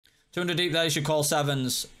200 deep there, you should call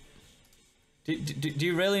sevens. Do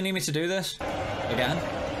you really need me to do this? Again?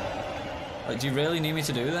 Like, do you really need me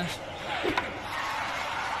to do this?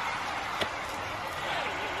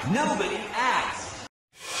 Nobody asked.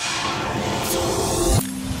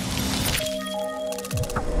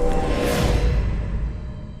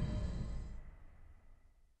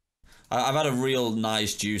 I've had a real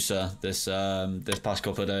nice juicer this this past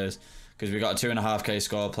couple of days because we got a 2.5k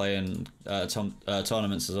score playing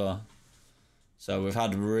tournaments as well. So we've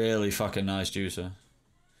had really fucking nice juicer.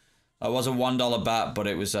 That was a $1 bet, but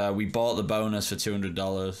it was we bought the bonus for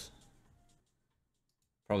 $200.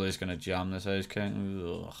 Probably just gonna jam this ace king.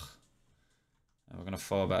 Ugh. And we're gonna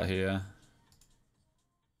 4-bet here.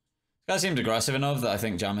 This guy seemed aggressive enough that I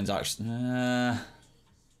think jamming's actually.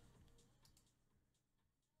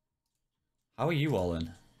 How are you all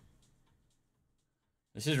in?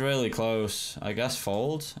 This is really close. I guess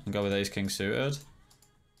fold and go with ace king suited.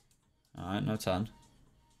 Alright, no 10.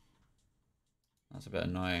 That's a bit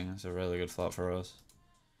annoying. That's a really good flop for us.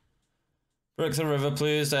 Brick the river,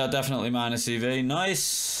 please. They are definitely minus EV.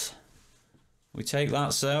 Nice. We take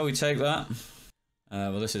that, sir. We take that.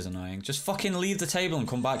 Well, this is annoying. Just fucking leave the table and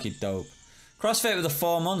come back, you dope. CrossFit with the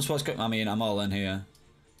 4 months. What's good? I mean, I'm all in here.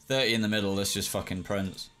 30 in the middle. This just fucking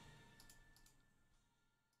prints.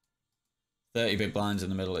 30 big blinds in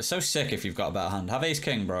the middle. It's so sick if you've got a better hand. Have ace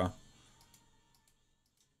king, bro.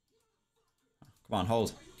 Come on,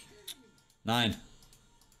 hold. 9.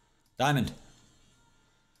 Diamond.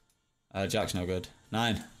 Jack's no good.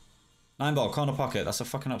 9. 9 ball, corner pocket. That's a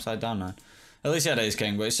fucking upside down 9. At least he had ace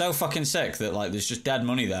king, but it's so fucking sick that like there's just dead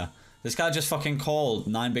money there. This guy just fucking called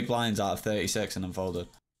 9 big blinds out of 36 and then folded.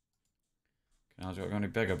 Can I go any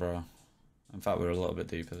bigger, bro? In fact, we're a little bit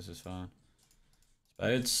deeper. This is fine.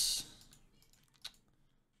 Spades.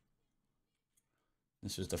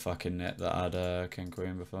 This was the fucking nit that had king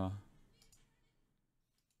queen before.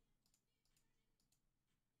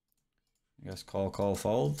 I guess call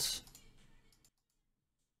folds.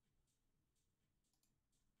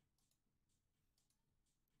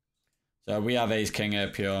 So we have ace king here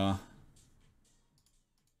pure.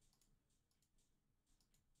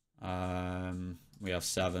 We have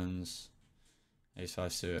sevens. Ace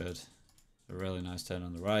 5 suited. A really nice turn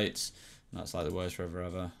on the right. And that's like the worst river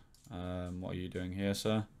ever. What are you doing here,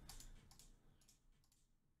 sir?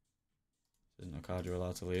 There's no card you're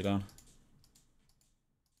allowed to lead on.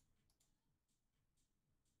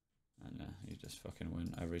 And you just fucking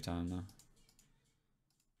win every time now.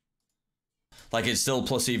 Like it's still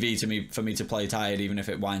plus EV to me for me to play tired, even if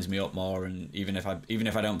it winds me up more, and even if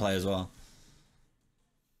I don't play as well.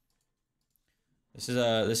 This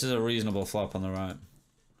is a reasonable flop on the right.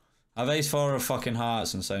 I have ace 4 of fucking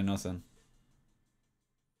hearts and say nothing.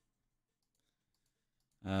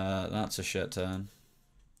 That's a shit turn.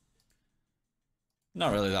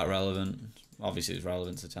 Not really that relevant. Obviously it's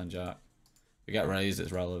relevant to 10 jack. If we get raised,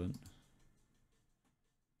 it's relevant.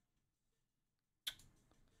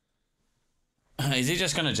 Is he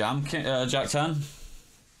just gonna jam jack 10?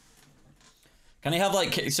 Can he have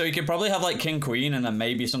like, so he could probably have like king queen and then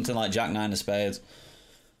maybe something like jack 9 of spades.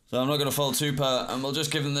 So I'm not gonna fold 2-pair and we'll just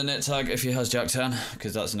give him the nit tag if he has jack 10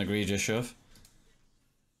 because that's an egregious shove.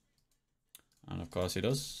 And of course he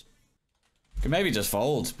does. Could maybe just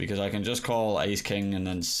fold because I can just call ace king and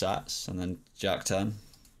then sats and then jack 10.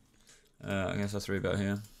 I guess I'll 3-bet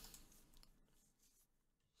here.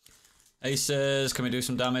 Aces, can we do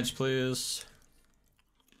some damage please?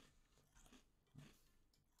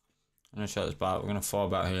 I'm gonna shut this back. We're gonna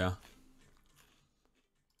 4-bet here.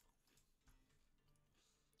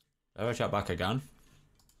 Ever shut back again?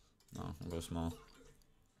 No, I'll go small.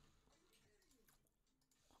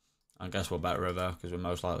 I guess we'll bet river because we're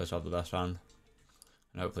most likely to have the best hand.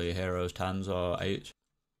 And hopefully heroes 10s or 8s.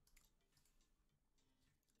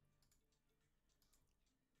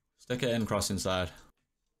 Stick it in, cross inside.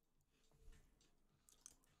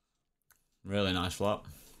 Really nice flop.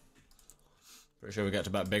 Pretty sure we get to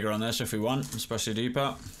bet bigger on this if we want, especially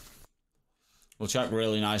deeper. We'll check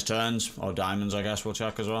really nice turns, or diamonds I guess we'll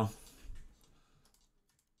check as well.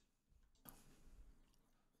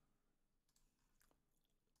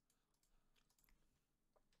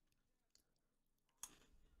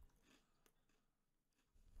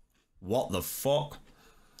 What the fuck?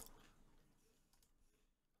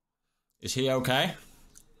 Is he okay?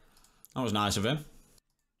 That was nice of him.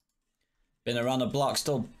 Been around the block,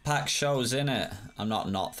 still pack shows in it. I'm not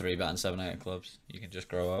 3-betting 7-8 clubs. You can just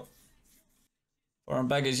grow up. Foreign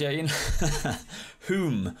beggars, yeah, you know.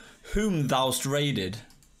 Whom thou'st raided?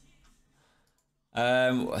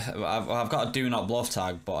 I've got a do not bluff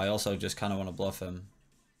tag, but I also just kind of want to bluff him.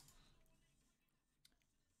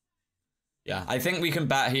 Yeah, I think we can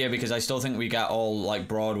bet here because I still think we get all like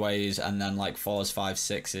broadways and then like 4s,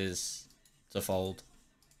 5s, 6s to fold.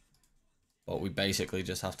 But we basically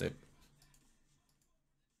just have to.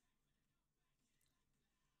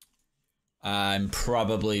 I'm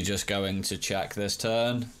probably just going to check this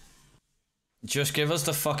turn. Just give us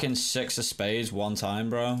the fucking 6 of spades one time,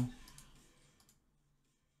 bro.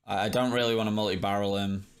 I don't really want to multi-barrel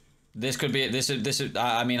him. This could be this is.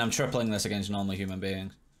 I mean, I'm tripling this against normal human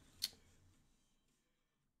beings.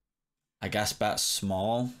 I guess bet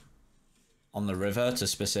small on the river to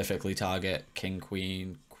specifically target king,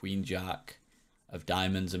 queen, queen, jack of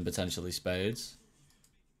diamonds and potentially spades.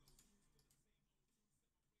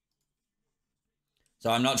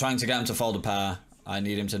 So I'm not trying to get him to fold a pair. I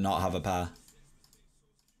need him to not have a pair.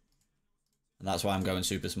 And that's why I'm going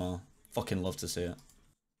super small. Fucking love to see it.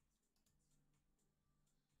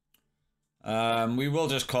 We will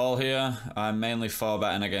just call here. I'm mainly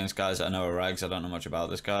 4-betting against guys that I know are regs. I don't know much about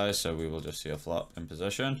this guy, so we will just see a flop in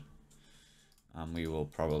position. And we will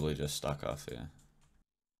probably just stack off here.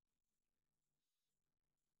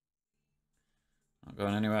 Not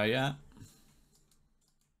going anywhere yet.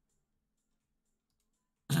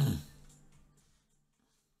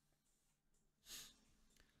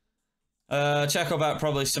 Check about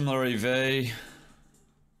probably similar EV. It's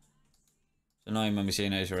annoying when we see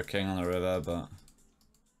an ace or a king on the river, but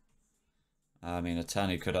I mean a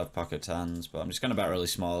 10 he could have pocket 10s, but I'm just gonna bet really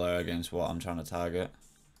small there against what I'm trying to target.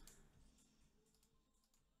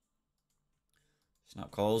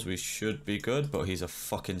 Snap calls, we should be good, but he's a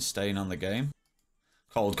fucking stain on the game.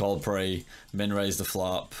 Cold pre, min raise the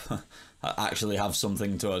flop. I actually have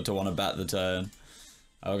something to want to bet the turn.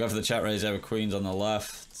 I'll go for the check raise there with queens on the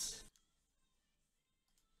left.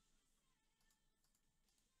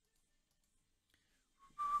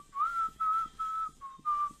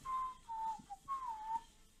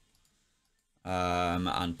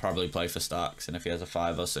 And probably play for stacks, and if he has a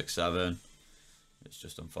 5 or 6, 7, it's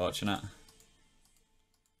just unfortunate. I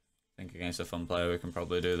think against a fun player we can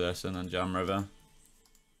probably do this and then jam river.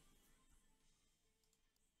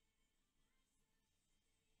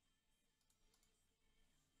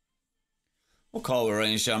 We'll call with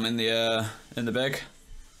range jam in the big.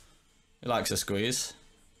 He likes a squeeze.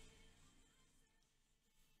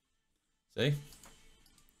 See?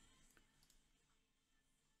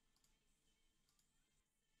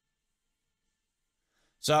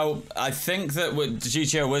 So I think that with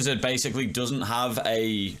GTO Wizard basically doesn't have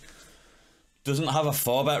a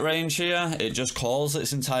 4-bet range here. It just calls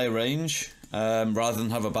its entire range rather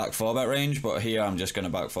than have a back 4-bet range. But here I'm just going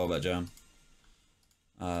to back 4-bet jam.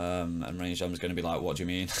 And range jam's going to be like, what do you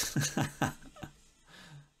mean?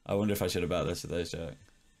 I wonder if I should have bet this today's jack.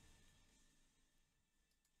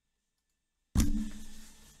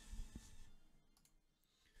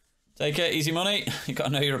 Take it, easy money. You got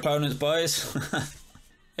to know your opponents, boys.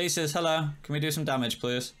 Aces, hello. Can we do some damage,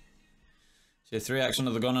 please? See a 3x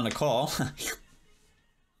under the gun and a call.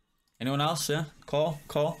 Anyone else? Yeah? Call?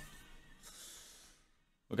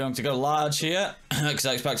 We're going to go large here, because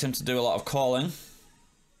I expect him to do a lot of calling.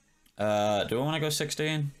 Do I want to go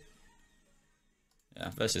 16? Yeah,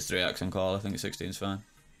 versus 3x and call. I think 16 is fine.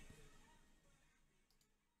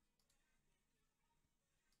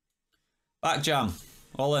 Back jam.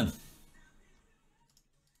 All in.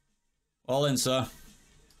 All in, sir.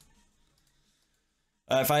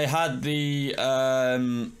 If I had the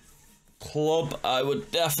club, I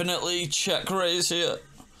would definitely check raise here.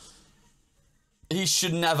 He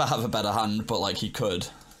should never have a better hand, but like he could.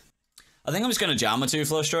 I think I'm just going to jam with 2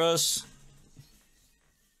 flush draws.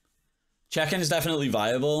 Checking is definitely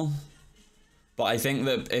viable, but I think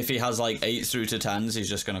that if he has like 8s through to 10s, he's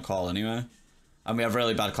just going to call anyway. And we have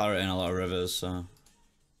really bad clarity in a lot of rivers, so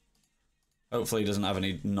hopefully he doesn't have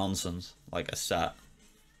any nonsense, like a set.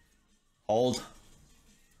 Hold.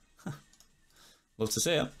 Love to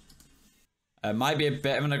see it. It might be a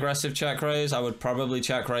bit of an aggressive check raise. I would probably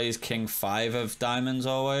check raise king 5 of diamonds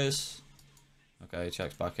always. Okay,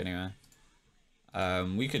 checks back anyway.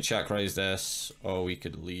 We could check raise this, or we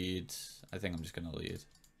could lead. I think I'm just going to lead.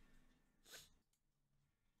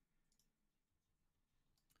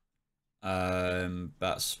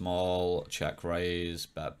 Bet small, check raise,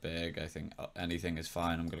 bet big. I think anything is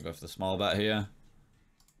fine. I'm going to go for the small bet here.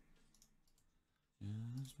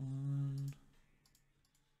 This one.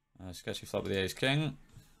 Sketchy flop with the ace king.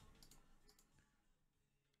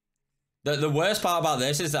 The worst part about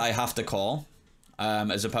this is that I have to call,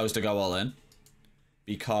 as opposed to go all in,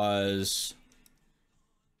 because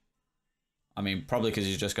I mean probably because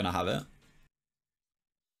he's just gonna have it.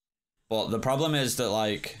 But the problem is that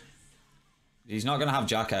like He's not going to have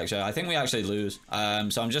Jack, actually. I think we actually lose.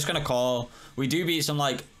 So I'm just going to call. We do beat some,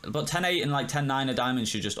 like, but 10-8 and, like, 10-9 of diamonds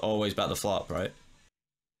should just always bet the flop, right?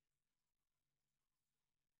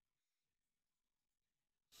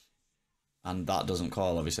 And that doesn't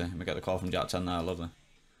call, obviously. We get the call from Jack 10 there. Lovely.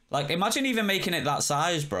 Like, imagine even making it that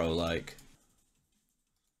size, bro. Like,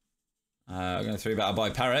 I'm going to 3-bet our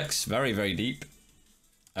boy Perix. Very, very deep.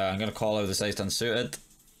 I'm going to call over the ace-10 suited.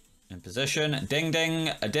 In position. Ding,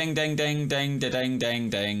 ding. A ding, ding, ding, ding, ding, ding,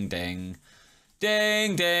 ding, ding.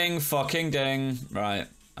 Ding, ding, fucking ding. Right.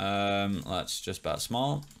 Let's just bet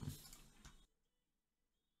small.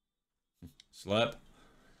 Slip.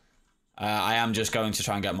 I am just going to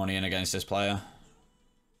try and get money in against this player.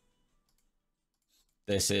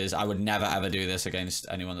 This is... I would never, ever do this against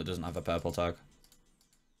anyone that doesn't have a purple tag.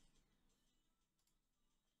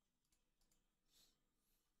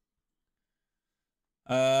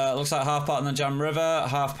 Looks like half pot on the Jam River.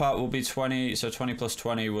 Half pot will be 20, so 20 plus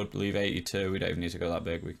 20 would leave 82. We don't even need to go that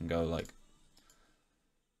big. We can go like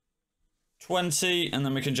 20, and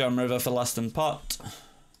then we can Jam River for less than pot.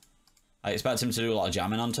 I expect him to do a lot of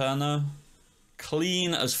jamming on turn though.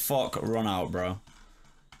 Clean as fuck run out, bro.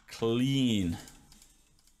 Clean.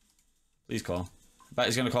 Please call. I bet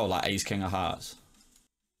he's gonna call like ace king of hearts.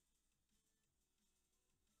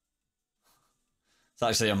 It's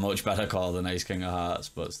actually a much better call than ace king of hearts,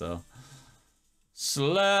 but still.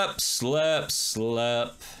 Slip, slip,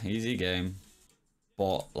 slip. Easy game.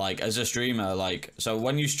 But like as a streamer, like, so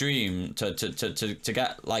when you stream, to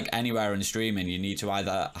get like anywhere in streaming, you need to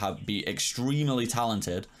either be extremely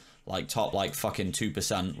talented, like top like fucking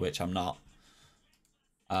 2%, which I'm not.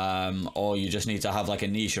 Or you just need to have like a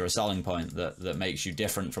niche or a selling point that makes you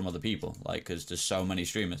different from other people, like, because there's so many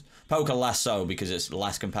streamers. Poker less so because it's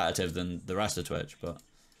less competitive than the rest of Twitch, but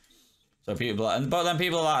so people, but then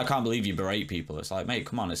people are like, I can't believe you berate people. It's like, mate,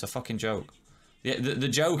 come on, it's a fucking joke. The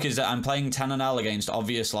joke is that I'm playing 10 and L against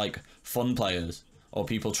obvious like fun players or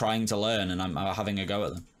people trying to learn, and I'm having a go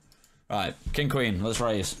at them. Right, king queen, let's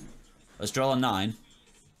raise. Let's draw a 9.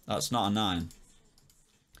 That's not a 9.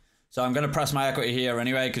 So I'm going to press my equity here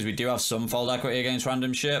anyway, because we do have some fold equity against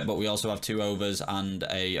random shit, but we also have 2 overs and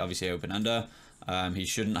a, obviously, open-ender. He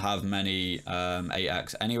shouldn't have many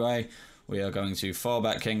 8x anyway. We are going to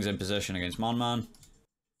 4-bet kings in position against Monman.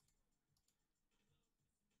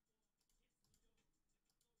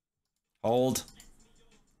 Hold.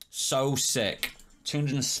 So sick.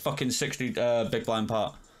 260 big blind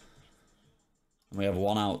pot. And we have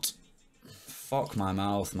 1 out. Fuck my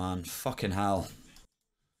mouth, man. Fucking hell.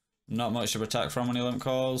 Not much to protect from when he limp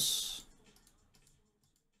calls.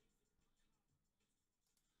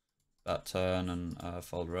 That turn and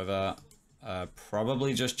fold river.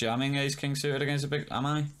 Probably just jamming ace king suited against a big. Am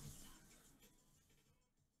I?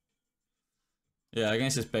 Yeah,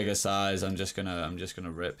 against this bigger size, I'm just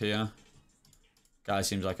gonna rip here. Guy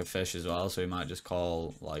seems like a fish as well, so he might just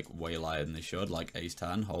call like way lighter than they should, like ace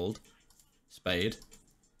 10, hold, spade.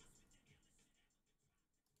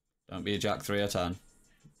 Don't be a jack 3 or 10.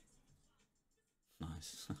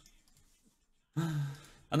 Nice.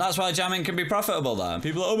 And that's why jamming can be profitable there. And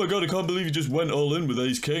people are like, oh my god, I can't believe you just went all in with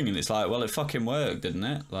ace king. And it's like, well, it fucking worked, didn't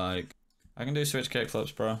it? Like, I can do switch kick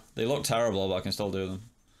flips, bro. They look terrible, but I can still do them.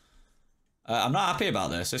 I'm not happy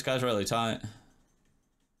about this. This guy's really tight.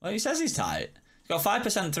 Well, he says he's tight. He's got 5%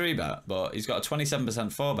 3-bet, but he's got a 27%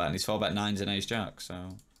 4-bet, and he's 4-bet 9s and ace jack,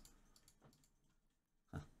 so...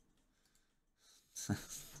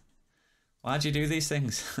 Why'd you do these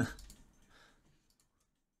things?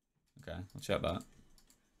 Okay, I'll check that.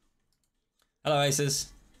 Hello,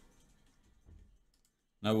 aces.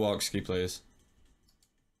 No walk ski, please.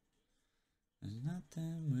 There's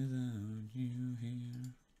nothing without you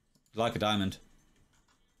here. Like a diamond.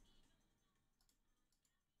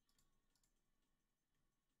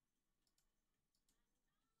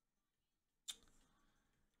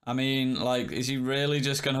 I mean, like, is he really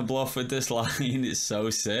just gonna bluff with this line? It's so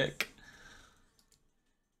sick.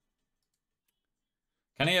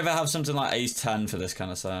 Can he ever have something like ace 10 for this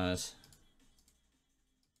kind of size?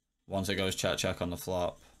 Once it goes check check on the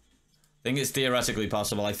flop. I think it's theoretically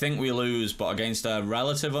possible. I think we lose, but against a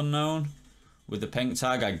relative unknown with the pink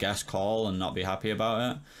tag, I guess call and not be happy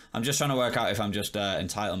about it. I'm just trying to work out if I'm just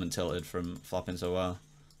entitlement tilted from flopping so well.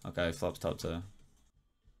 Okay, flops top 2.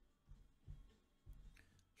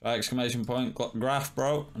 Try exclamation point graph,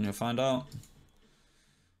 bro, and you'll find out.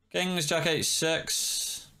 Kings, jack 8,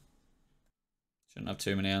 6. Shouldn't have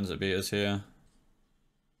too many hands that beat us here.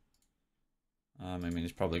 I mean,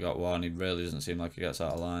 he's probably got 1. He really doesn't seem like he gets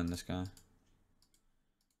out of line, this guy.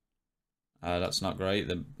 That's not great.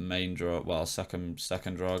 The main draw, well, second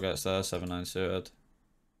draw gets there, 7-9 suited.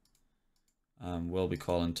 We'll be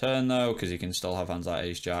calling turn though, because he can still have hands like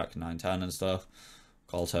ace jack, 9-10 and stuff.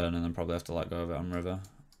 Call turn and then probably have to let go of it on river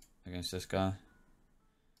against this guy.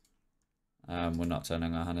 We're not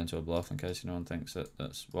turning our hand into a bluff in case anyone thinks that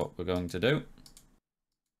that's what we're going to do.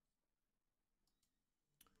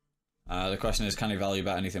 The question is, can he value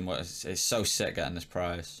bet anything? It's so sick getting this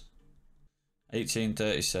price.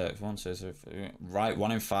 1836, 1, 2, 3, 4, right,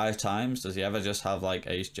 1 in 5 times. Does he ever just have like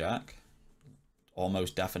ace jack?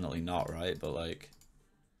 Almost definitely not, right? But like,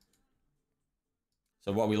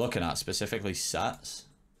 so what are we looking at? Specifically sets,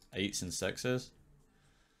 8s and 6s.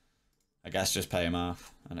 I guess just pay him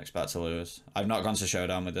off and expect to lose. I've not gone to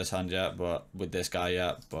showdown with this hand yet, but with this guy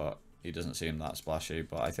yet, but he doesn't seem that splashy.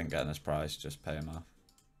 But I think getting this price, just pay him off.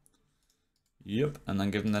 Yep, and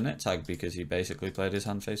then give him the nit tag because he basically played his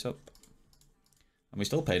hand face up, and we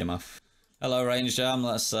still paid him off. Hello, range jam.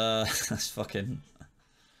 Let's fucking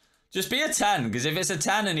just be a 10, because if it's a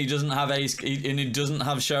 10 and he doesn't have ace and he doesn't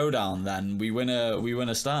have showdown, then we win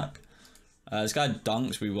a stack. This guy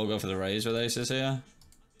donks. We will go for the raise with aces here.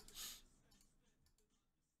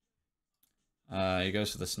 He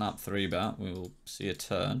goes for the snap 3-bet. We will see a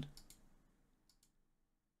turn.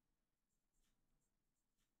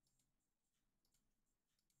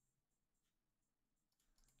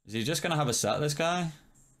 Is he just going to have a set, this guy?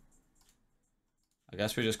 I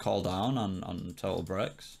guess we just call down on total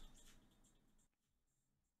bricks.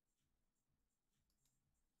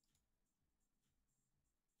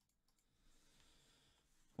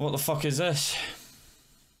 What the fuck is this?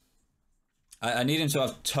 I need him to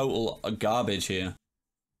have total garbage here.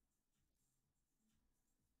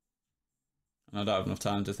 And I don't have enough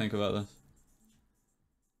time to think about this.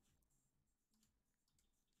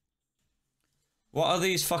 What are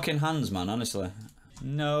these fucking hands, man, honestly?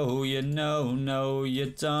 No, you know, no, you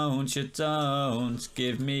don't,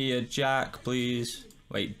 Give me a jack, please.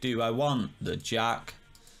 Wait, do I want the jack?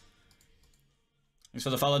 Thanks for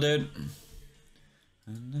the follow, dude.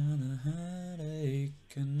 Another headache,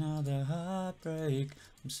 another heartbreak.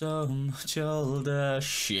 I'm so much older.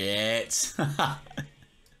 Shit.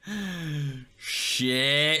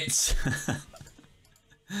 Shit.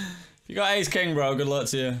 If you got ace king, bro, good luck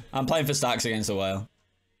to you. I'm playing for stacks against the whale.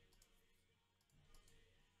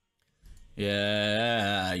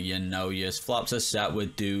 Yeah, you know, yes. Flops a set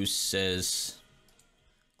with deuces.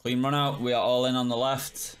 Clean run out. We are all in on the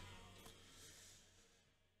left.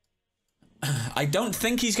 I don't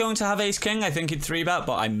think he's going to have ace king. I think he'd 3-bet,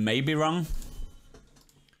 but I may be wrong.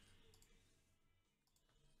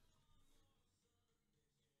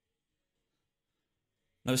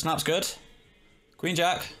 No snaps, good. Queen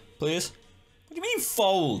jack, please. What do you mean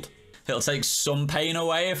fold? It'll take some pain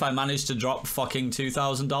away if I manage to drop fucking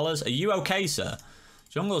 $2,000. Are you okay, sir?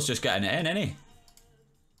 Jungle's just getting it in, isn't he?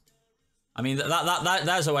 I mean,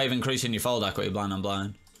 there's a way of increasing your fold equity blind on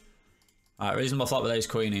blind. Alright, reasonable flop with ace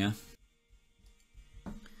queen here.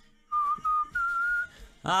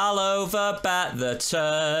 I'll overbet the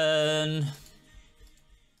turn.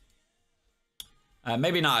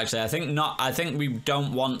 Maybe not, actually. I think not. I think we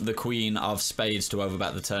don't want the queen of spades to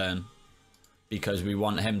overbet the turn, because we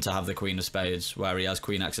want him to have the queen of spades, where he has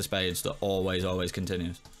queen x of spades that always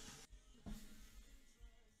continues.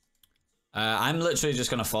 I'm literally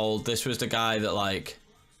just gonna fold. This was the guy that, like,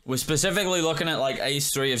 we're specifically looking at like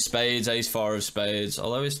ace 3 of spades, ace 4 of spades.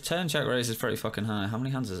 Although his turn check raise is pretty fucking high. How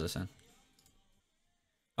many hands is this in?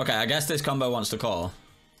 Okay, I guess this combo wants to call.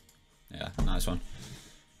 Yeah, nice one.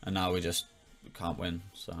 And now we can't win,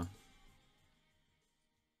 so.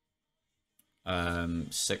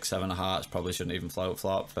 6, 7 of hearts probably shouldn't even float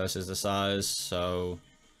flop versus the size, so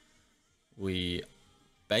we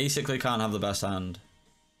basically can't have the best hand.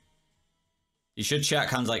 You should check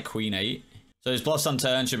hands like queen 8. So his bluffs on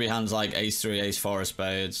turn should be hands like ace 3, ace 4 of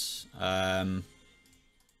spades.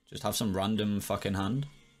 Just have some random fucking hand.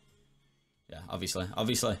 Yeah,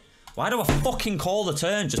 obviously. Why do I fucking call the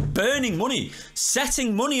turn? Just burning money.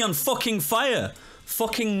 Setting money on fucking fire.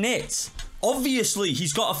 Fucking nits. Obviously,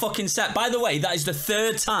 he's got a fucking set. By the way, that is the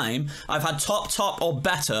 3rd time I've had top or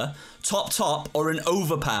better, top or an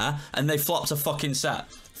overpair, and they flopped a fucking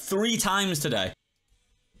set. 3 times today.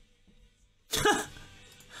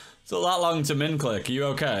 It's not that long to min click. Are you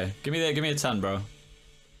okay? Give me a 10, bro.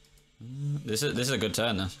 This is a good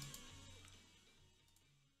turn, this.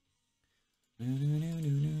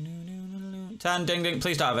 10, ding ding.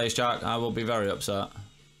 Please don't have ace jack. I will be very upset.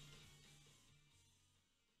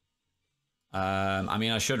 I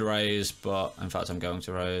mean, I should raise, but in fact, I'm going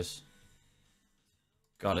to raise.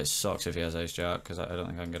 God, it sucks if he has ace jack, because I don't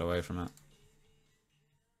think I can get away from it.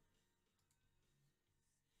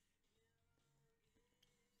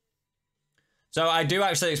 So I do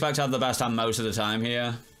actually expect to have the best hand most of the time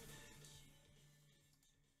here.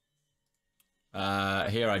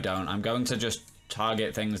 Here I don't. I'm going to just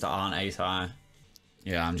target things that aren't ace high.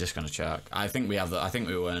 Yeah, I'm just gonna check. I think we have the. I think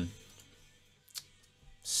we win.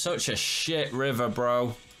 Such a shit river,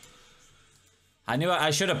 bro. I knew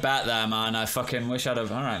I should have bet there, man. I fucking wish I'd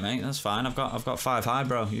have. All right, mate. That's fine. I've got 5 high,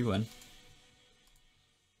 bro. You win.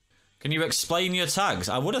 Can you explain your tags?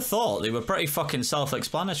 I would have thought they were pretty fucking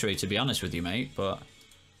self-explanatory, to be honest with you, mate. But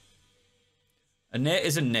a nit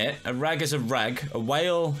is a nit. A reg is a reg. A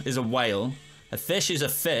whale is a whale. A fish is a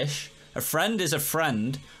fish. A friend is a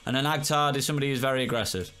friend, and an agtard is somebody who's very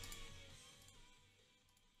aggressive.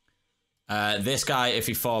 This guy, if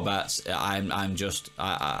he 4-bets, I just,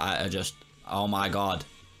 oh my god,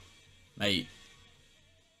 mate,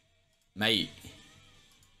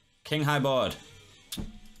 king high board.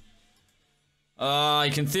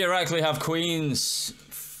 You can theoretically have queens.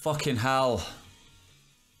 Fucking hell.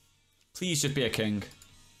 Please just be a king.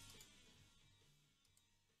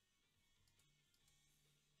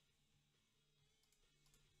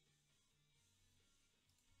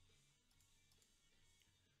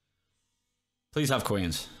 Please have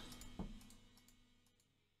queens.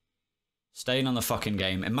 Staying on the fucking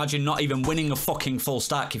game. Imagine not even winning a fucking full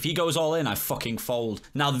stack. If he goes all in, I fucking fold.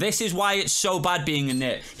 Now, this is why it's so bad being a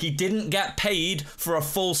nit. He didn't get paid for a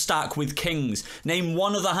full stack with kings. Name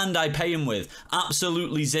one other hand I pay him with.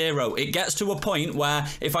 Absolutely zero. It gets to a point where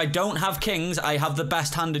if I don't have kings, I have the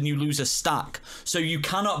best hand and you lose a stack. So you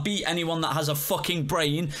cannot beat anyone that has a fucking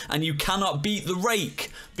brain, and you cannot beat the rake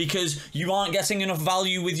because you aren't getting enough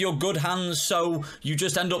value with your good hands, so you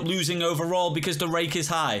just end up losing overall because the rake is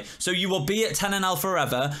high. So you will be at 10NL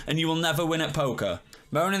forever, and you will never win at poker.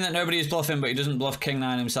 Moaning that nobody is bluffing, but he doesn't bluff King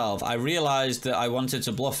 9 himself. I realised that I wanted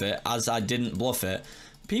to bluff it, as I didn't bluff it.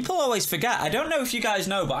 People always forget. I don't know if you guys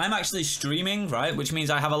know, but I'm actually streaming, right? Which means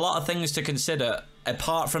I have a lot of things to consider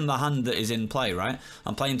apart from the hand that is in play, right?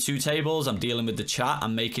 I'm playing 2 tables, I'm dealing with the chat,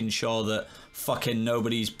 I'm making sure that fucking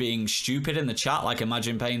nobody's being stupid in the chat, like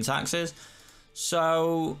imagine paying taxes.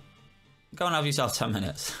 So, go and have yourself 10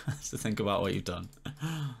 minutes to think about what you've done.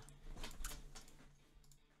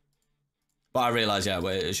 But I realise, yeah,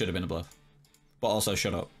 it should have been a bluff. But also,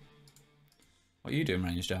 shut up. What are you doing,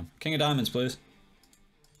 range jam? King of diamonds, please.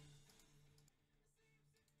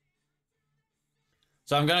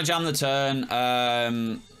 So I'm going to jam the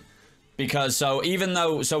turn. Because, so even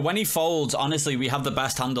though... So when he folds, honestly, we have the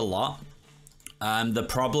best hand a lot. The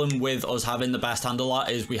problem with us having the best hand a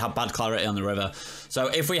lot is we have bad clarity on the river. So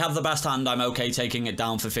if we have the best hand, I'm okay taking it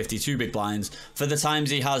down for 52 big blinds. For the times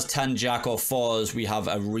he has 10 jack or 4s, we have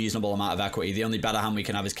a reasonable amount of equity. The only better hand we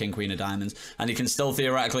can have is king queen of diamonds, and he can still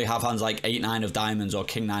theoretically have hands like 8-9 of diamonds or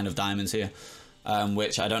king 9 of diamonds here,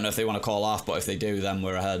 which I don't know if they want to call off, but if they do, then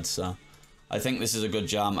we're ahead. So I think this is a good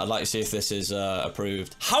jam. I'd like to see if this is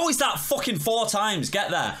approved. How is that fucking 4 times? Get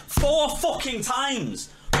there. 4 fucking times.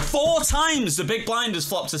 4 times the big blind has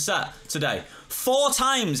flopped a set today. 4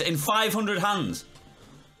 times in 500 hands.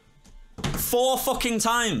 4 fucking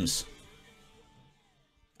times.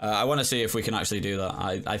 I want to see if we can actually do that.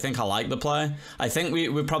 I think I like the play. I think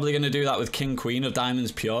we're probably going to do that with king queen of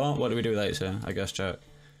diamonds pure. What do we do with ace here? I guess check.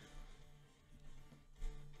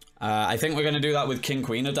 I think we're going to do that with king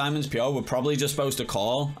queen of diamonds pure. We're probably just supposed to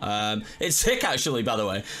call. It's sick actually, by the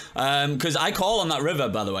way. Because I call on that river,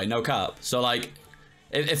 by the way. No cap. So like...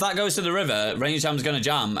 If that goes to the river, range jam's going to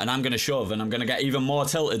jam, and I'm going to shove, and I'm going to get even more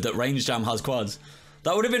tilted that range jam has quads.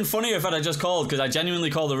 That would have been funnier if I had just called, because I genuinely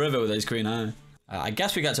called the river with ace queen high. I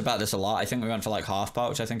guess we get to bet this a lot. I think we went for like half pot,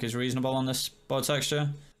 which I think is reasonable on this board texture.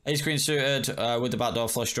 Ace queen suited with the backdoor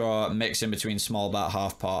flush draw, mixing between small bet,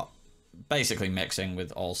 half pot. Basically mixing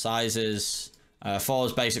with all sizes.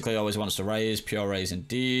 4s basically always wants to raise, pure raise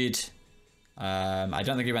indeed. I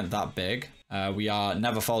don't think he went that big. We are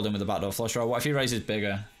never folding with the backdoor flush draw. What if he raises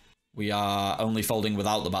bigger? We are only folding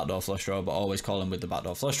without the backdoor flush draw, but always calling with the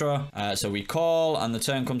backdoor flush draw. So we call, and the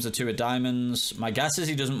turn comes to 2 of diamonds. My guess is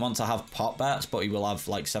he doesn't want to have pot bets, but he will have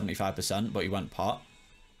like 75%, but he went pot.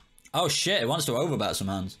 Oh shit, he wants to overbet some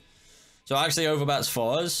hands. So actually overbets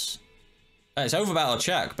 4s. It's overbet or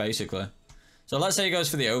check, basically. So let's say he goes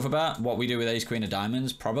for the overbet. What we do with ace queen of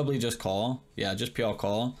diamonds, probably just call. Yeah, just pure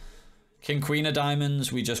call. King queen of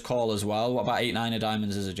diamonds, we just call as well. What about 8-9 of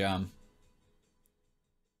diamonds as a jam?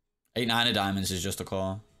 8-9 of diamonds is just a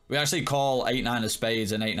call. We actually call 8-9 of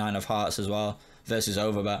spades and 8-9 of hearts as well versus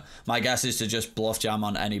overbet. My guess is to just bluff jam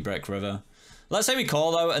on any brick river. Let's say we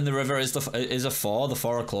call though, and the river is a 4, the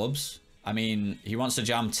 4 of clubs. I mean, he wants to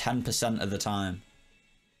jam 10% of the time.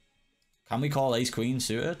 Can we call ace queen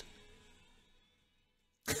suited?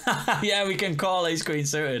 Yeah, we can call ace queen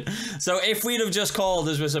suited. So if we'd have just called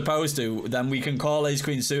as we're supposed to, then we can call ace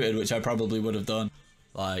queen suited, which I probably would have done.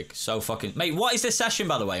 Like, so fucking... Mate, what is this session,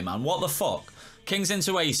 by the way, man? What the fuck? Kings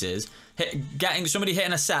into aces, getting somebody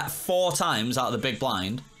hitting a set 4 times out of the big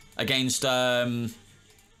blind against... Alright,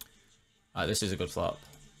 this is a good flop.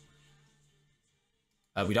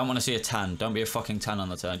 We don't want to see a 10. Don't be a fucking 10 on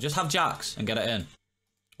the turn. Just have jacks and get it in.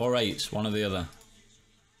 Or 8s, one or the other.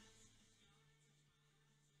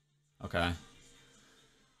 Okay.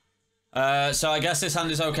 So I guess this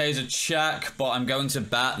hand is okay as a check, but I'm going to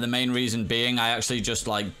bet. The main reason being I actually just,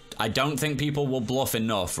 like, I don't think people will bluff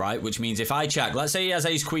enough, right? Which means if I check, let's say he has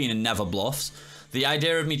ace queen and never bluffs. The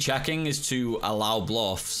idea of me checking is to allow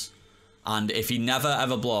bluffs. And if he never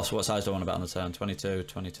ever bluffs, what size do I want to bet on the turn? 22,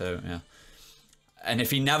 22, yeah. And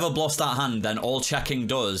if he never bluffs that hand, then all checking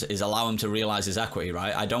does is allow him to realize his equity,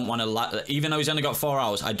 right? I don't want to let, even though he's only got 4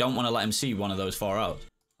 outs, I don't want to let him see one of those 4 outs.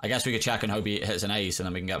 I guess we could check and hope he hits an ace and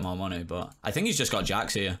then we can get more money, but I think he's just got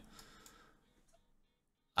jacks here.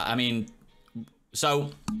 I mean,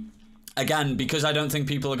 so, again, because I don't think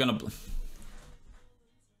people are going to...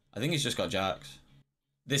 I think he's just got jacks.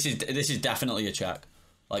 This is definitely a check.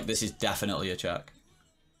 Like, this is definitely a check.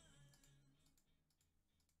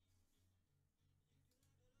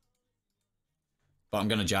 But I'm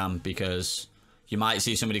going to jam because... You might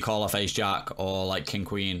see somebody call off ace jack or like king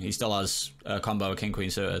queen. He still has a combo of king queen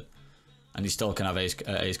suited, and he still can have ace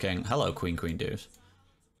king. Hello, queen deuce.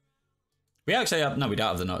 We actually have, no, we don't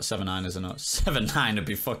have the nuts. 7-9 is a nut. 7-9 would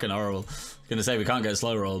be fucking horrible. I was gonna say we can't get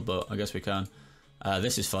slow rolled, but I guess we can.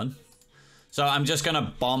 This is fun. So I'm just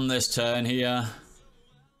gonna bomb this turn here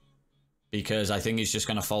because I think he's just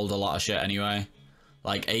gonna fold a lot of shit anyway.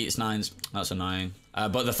 Like 8s, 9s, that's annoying.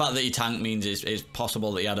 But the fact that he tanked means it's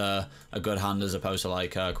possible that he had a good hand as opposed to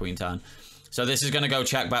like queen 10. So this is going to go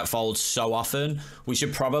check, bet, fold so often. We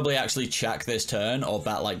should probably actually check this turn or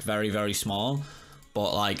bet like very, very small.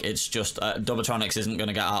 But like it's just, Double-tronics isn't going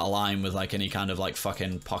to get out of line with like any kind of like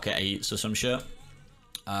fucking pocket 8s or some shit.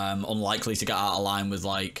 Unlikely to get out of line with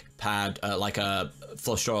like paired, like a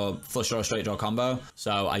flush draw, straight draw combo.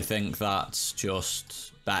 So I think that's just...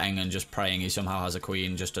 betting and just praying he somehow has a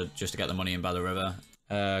queen just to get the money in by the river.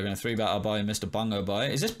 I'm gonna 3-bet our boy, Mr. Bongo Boy.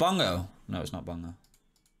 Is this Bongo? No, it's not Bongo.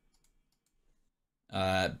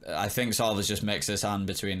 I think Solver's just mixed this hand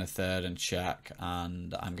between a third and check,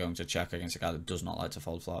 and I'm going to check against a guy that does not like to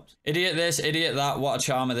fold flops. Idiot this, idiot that, what a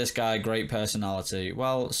charmer this guy, great personality.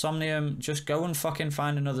 Well, Somnium, just go and fucking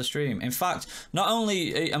find another stream. In fact, not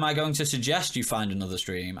only am I going to suggest you find another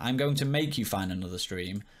stream, I'm going to make you find another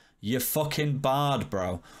stream. You fucking bard,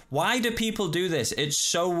 bro. Why do people do this? It's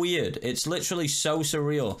so weird. It's literally so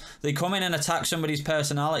surreal. They come in and attack somebody's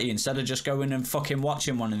personality instead of just going and fucking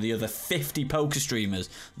watching one of the other 50 poker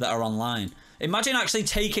streamers that are online. Imagine actually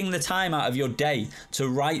taking the time out of your day to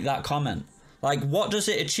write that comment. Like, what does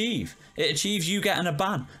it achieve? It achieves you getting a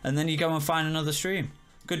ban, and then you go and find another stream.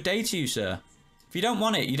 Good day to you, sir. If you don't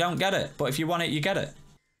want it, you don't get it. But if you want it, you get it.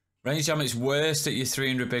 Range jam, it's worse that you're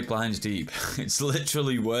 300 big blinds deep. It's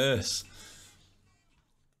literally worse.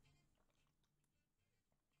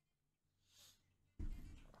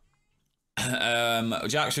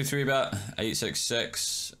 Jacks with 3-bet,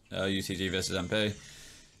 866, UTG versus MP.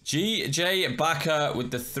 GJ Backer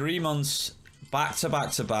with the 3 months back to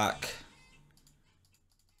back to back.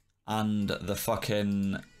 And the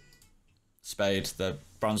fucking spade, the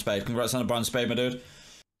bronze spade. Congrats on the bronze spade, my dude.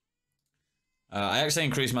 I actually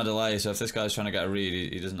increased my delay, so if this guy's trying to get a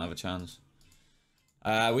read, he doesn't have a chance.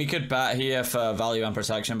 We could bet here for value and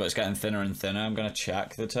protection, but it's getting thinner and thinner. I'm going to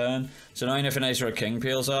check the turn. So knowing if an ace or a king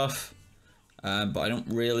peels off. But I don't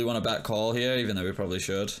really want to bet call here, even though we probably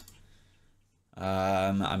should.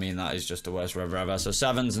 I mean, that is just the worst river ever. So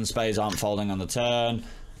 7s and spades aren't folding on the turn.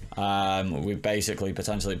 We've basically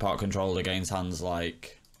potentially pot controlled against hands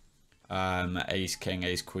like ace, king,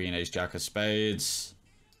 ace, queen, ace, jack of spades.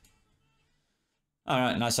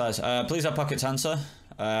 Alright, nice size. Please have pocket tensor.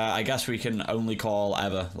 I guess we can only call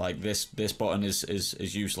ever. Like this button is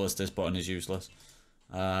useless, this button is useless.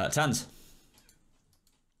 Tens.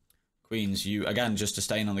 Queens, you again just a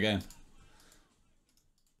stain on the game.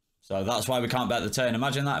 So that's why we can't bet the turn.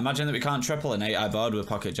 Imagine that. Imagine that we can't triple an 8-eye board with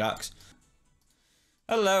pocket jacks.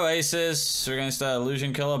 Hello, aces. We're against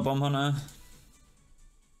Illusion Killer, Bum Hunter.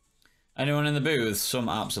 Anyone in the booth? Some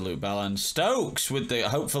absolute bellend. Stokes with the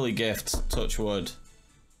hopefully gift. Touch wood.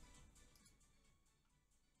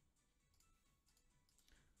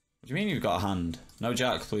 What do you mean you've got a hand? No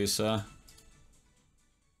jack, please, sir.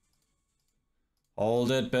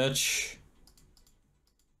 Hold it, bitch.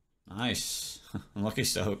 Nice. Unlucky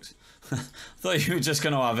Stokes. Thought you were just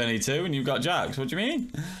going to have any two and you've got jacks. What do you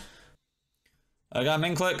mean? I got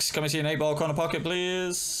min clicks. Can we see an 8-ball corner pocket,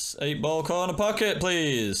 please? 8-ball corner pocket,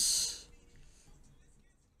 please.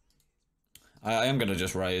 I am going to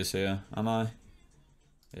just raise here, am I?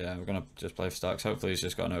 Yeah, we're going to just play for stacks. Hopefully he's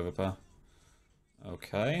just got an overpair.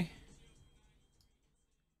 Okay.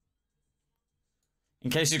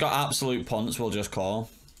 In case he's got absolute punts, we'll just call.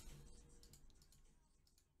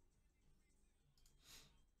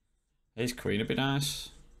 Ace queen would be nice.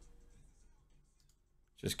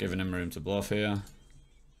 Just giving him room to bluff here.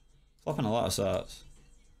 Flopping a lot of sets.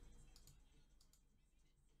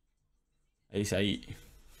 Ace 8.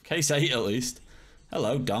 Case 8 at least.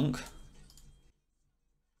 Hello, donk.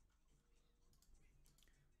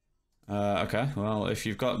 Okay, well, if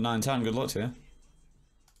you've got 9-10, good luck to you.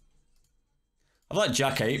 I've like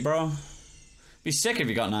Jack 8, bro. Be sick if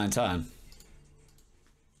you got 9-10.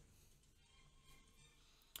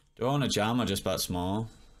 Do I want to jam or just bet small?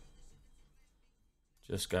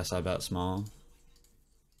 Just guess I bet small.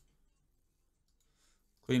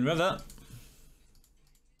 Queen river.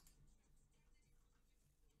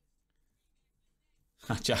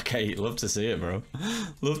 Jack 8, love to see it, bro.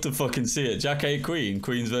 Love to fucking see it. Jack 8 queen,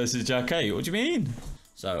 queens versus Jack 8. What do you mean?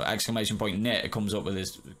 So exclamation point nit comes up with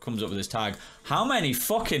his tag. How many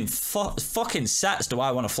fucking sets do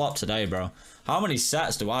I want to flop today, bro? How many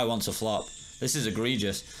sets do I want to flop? This is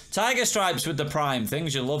egregious. Tiger stripes with the prime.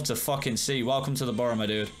 Things you love to fucking see. Welcome to the borough, my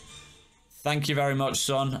dude. Thank you very much,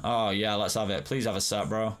 son. Oh, yeah, let's have it. Please have a set,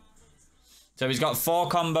 bro. So he's got 4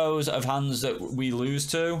 combos of hands that we lose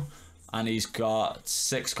to. And he's got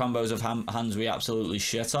 6 combos of hands we absolutely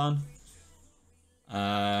shit on.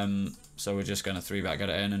 So we're just going to 3-bet get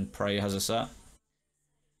it in and pray he has a set.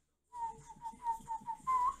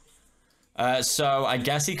 So I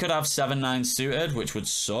guess he could have 7-9 suited, which would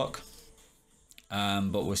suck.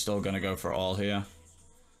 But we're still going to go for all here.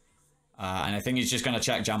 And I think he's just going to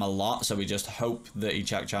check jam a lot, so we just hope that he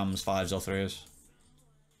check jams 5s or 3s.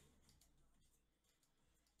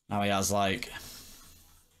 Now he has like...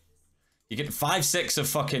 You get 5-6 of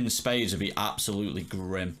fucking spades would be absolutely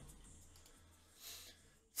grim.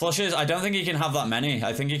 Flushes, I don't think he can have that many.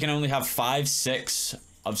 I think he can only have 5-6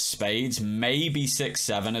 of spades, maybe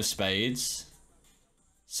 6-7 of spades.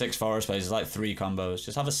 6-4 of spades is like 3 combos.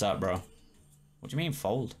 Just have a set, bro. What do you mean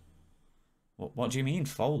fold? What do you mean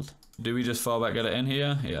fold? Do we just 4-bet get it in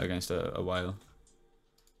here? Yeah, against a whale.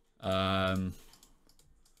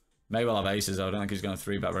 Maybe we'll have aces though. I don't think he's going to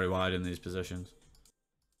 3-bet very wide in these positions.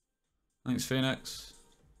 Thanks, Phoenix.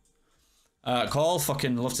 Call,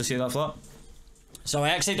 fucking love to see that flop. So I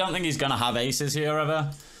actually don't think he's going to have aces here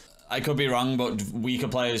ever. I could be wrong, but weaker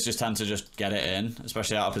players just tend to just get it in,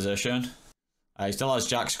 especially out of position. He still has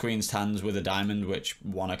jacks, queens, 10s with a diamond, which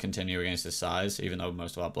want to continue against his size, even though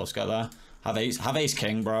most of our bluffs get there. Have ace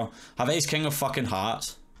king, bro. Have ace king of fucking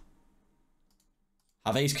hearts.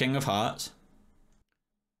 Have ace king of hearts.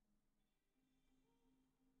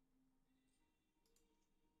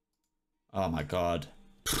 Oh my god.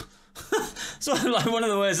 So like one of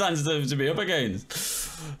the worst hands to be up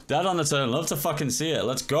against. Dead on the turn. Love to fucking see it.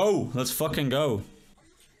 Let's go. Let's fucking go.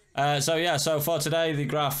 So yeah, so for today the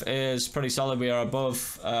graph is pretty solid. We are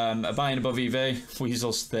above a buy-in above EV.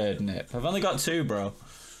 Weasel's 3rd nip. I've only got 2, bro.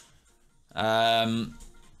 Yeah,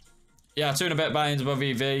 2 and a bit buy-ins above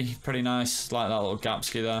EV. Pretty nice. Like that little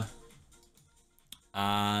gapski there.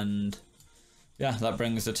 And yeah, that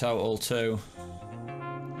brings the total to